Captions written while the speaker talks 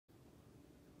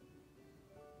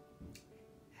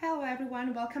Hello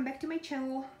everyone, welcome back to my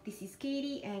channel. This is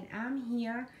Katie and I'm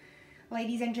here,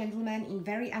 ladies and gentlemen, in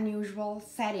very unusual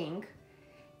setting.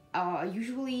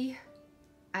 Usually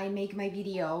I make my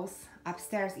videos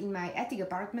upstairs in my attic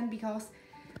apartment because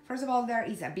first of all there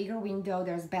is a bigger window,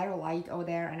 there's better light over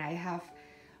there, and I have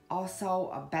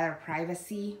also a better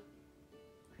privacy.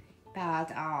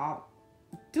 But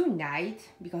tonight,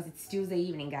 because it's Tuesday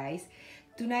evening guys,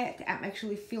 tonight I'm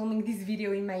actually filming this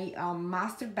video in my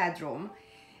master bedroom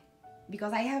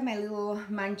because I have my little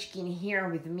munchkin here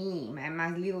with me, my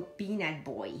little peanut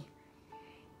boy.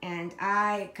 And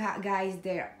guys,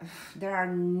 there are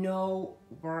no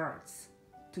words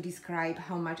to describe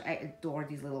how much I adore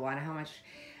this little one, how much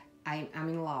I'm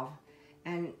in love.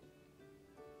 And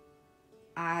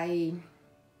I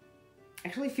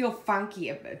actually feel funky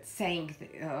about saying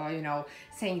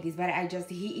this, but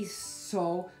he is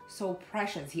so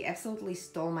precious. He absolutely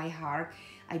stole my heart.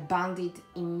 I bonded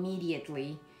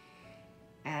immediately.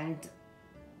 And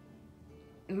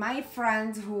my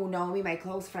friends who know me, my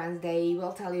close friends, they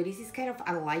will tell you this is kind of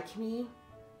unlike me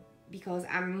because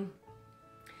I'm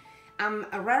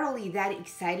rarely that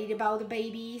excited about the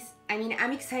babies. I mean,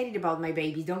 I'm excited about my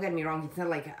babies, don't get me wrong. It's not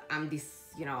like I'm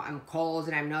this, I'm cold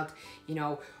and I'm not,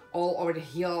 all over the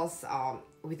hills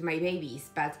with my babies,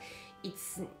 but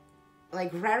it's like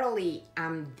rarely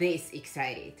I'm this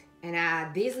excited.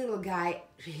 And this little guy,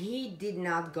 he did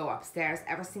not go upstairs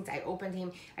ever since I opened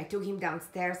him. I took him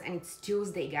downstairs, and it's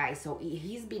Tuesday, guys, so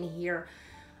he's been here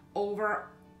over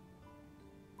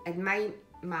at my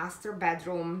master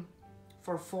bedroom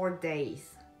for 4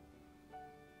 days.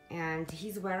 And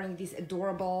he's wearing this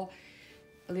adorable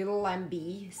little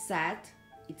Lambi set.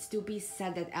 It's 2-piece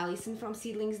set that Allison from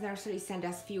Seedlings Nursery sent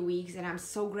us a few weeks, and I'm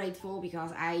so grateful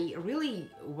because I really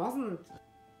wasn't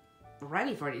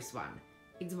ready for this one.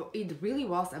 It really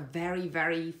was a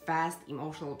very fast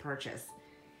emotional purchase.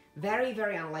 Very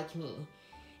unlike me.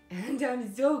 And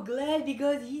I'm so glad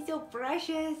because he's so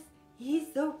precious.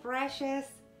 He's so precious.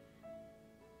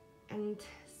 And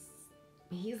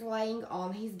he's laying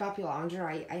on his puppy lounger.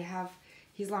 I have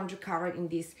his lounger covered in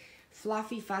this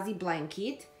fluffy fuzzy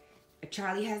blanket.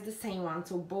 Charlie has the same one,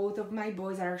 so both of my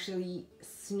boys are actually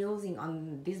snoozing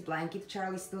on this blanket.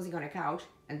 Charlie's snoozing on a couch,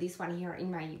 and this one here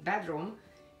in my bedroom.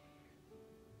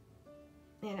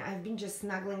 And I've been just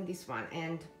snuggling this one.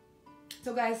 And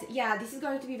so guys, yeah, this is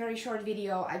going to be a very short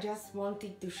video. I just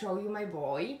wanted to show you my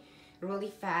boy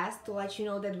really fast to let you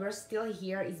know that we're still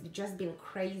here. It's just been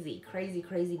crazy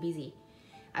busy.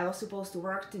 I was supposed to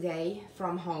work today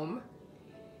from home,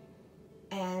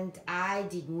 and I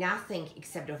did nothing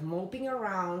except of moping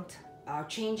around,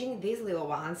 changing this little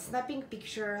one, snapping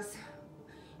pictures,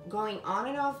 going on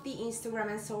and off the Instagram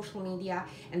and social media.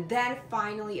 And then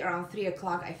finally around 2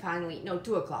 o'clock, I finally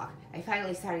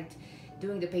started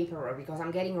doing the paperwork because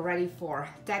I'm getting ready for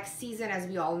tax season. As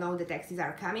we all know, the taxes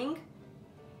are coming.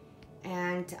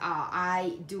 And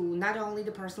I do not only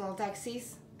the personal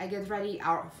taxes, I get ready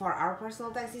for our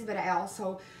personal taxes, but I have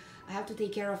to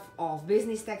take care of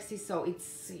business taxes. So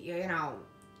it's,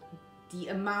 the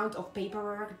amount of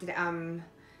paperwork that I'm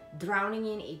drowning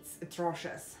in, it's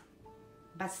atrocious.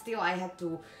 But still, I had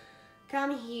to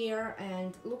come here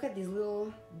and look at this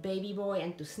little baby boy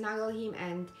and to snuggle him.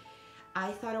 And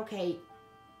I thought, okay,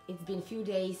 it's been a few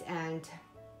days and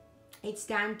it's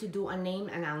time to do a name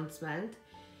announcement.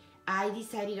 I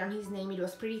decided on his name. It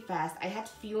was pretty fast. I had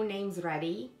few names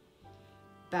ready,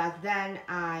 but then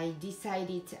I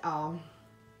decided that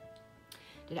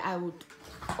I would,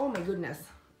 oh my goodness,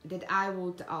 that I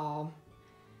would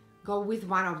go with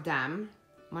one of them.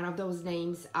 One of those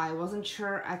names. I wasn't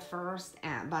sure at first,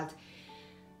 but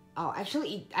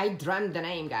actually I dreamt the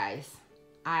name, guys.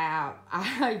 I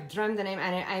dreamt the name,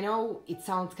 and I know it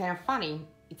sounds kind of funny.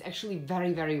 It's actually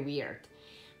very weird,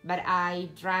 but I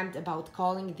dreamt about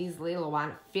calling this little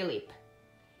one Philip.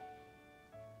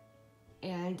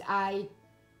 And I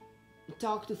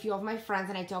talked to a few of my friends,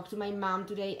 and I talked to my mom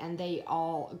today, and they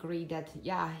all agree that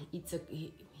yeah,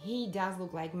 he does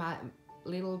look like my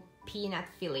little peanut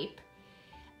Philip.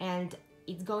 And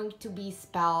it's going to be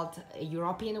spelled a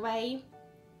European way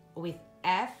with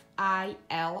F-I-L-I-P,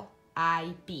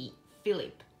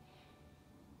 Philip.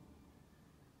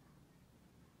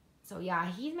 So yeah,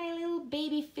 he's my little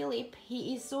baby Philip.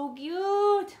 He is so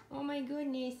cute. Oh my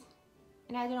goodness.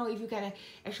 And I don't know if you can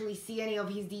actually see any of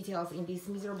his details in this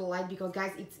miserable light because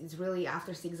guys, it's really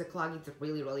after 6 o'clock. It's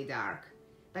really dark.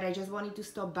 But I just wanted to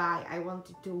stop by. I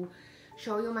wanted to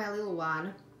show you my little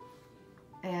one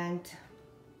and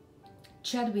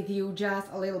chat with you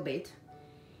just a little bit.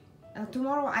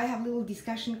 Tomorrow I have a little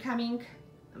discussion coming,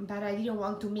 but I didn't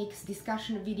want to mix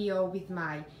discussion video with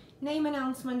my name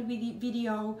announcement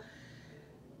video.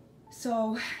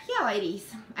 So yeah,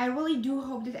 ladies, I really do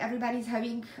hope that everybody's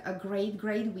having a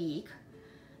great week.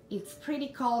 It's pretty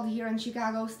cold here in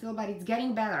Chicago still, but it's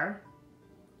getting better.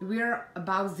 We're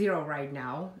about 0 right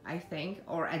now, I think,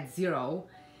 or at 0.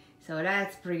 So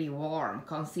that's pretty warm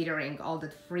considering all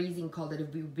that freezing cold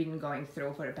that we've been going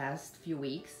through for the past few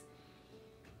weeks.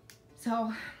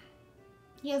 So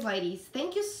yes, ladies,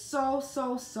 thank you so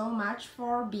much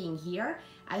for being here.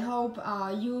 I hope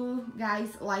you guys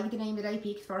like the name that I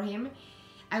picked for him.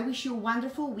 I wish you a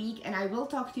wonderful week and I will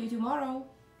talk to you tomorrow.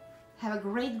 Have a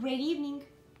great evening.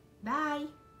 Bye.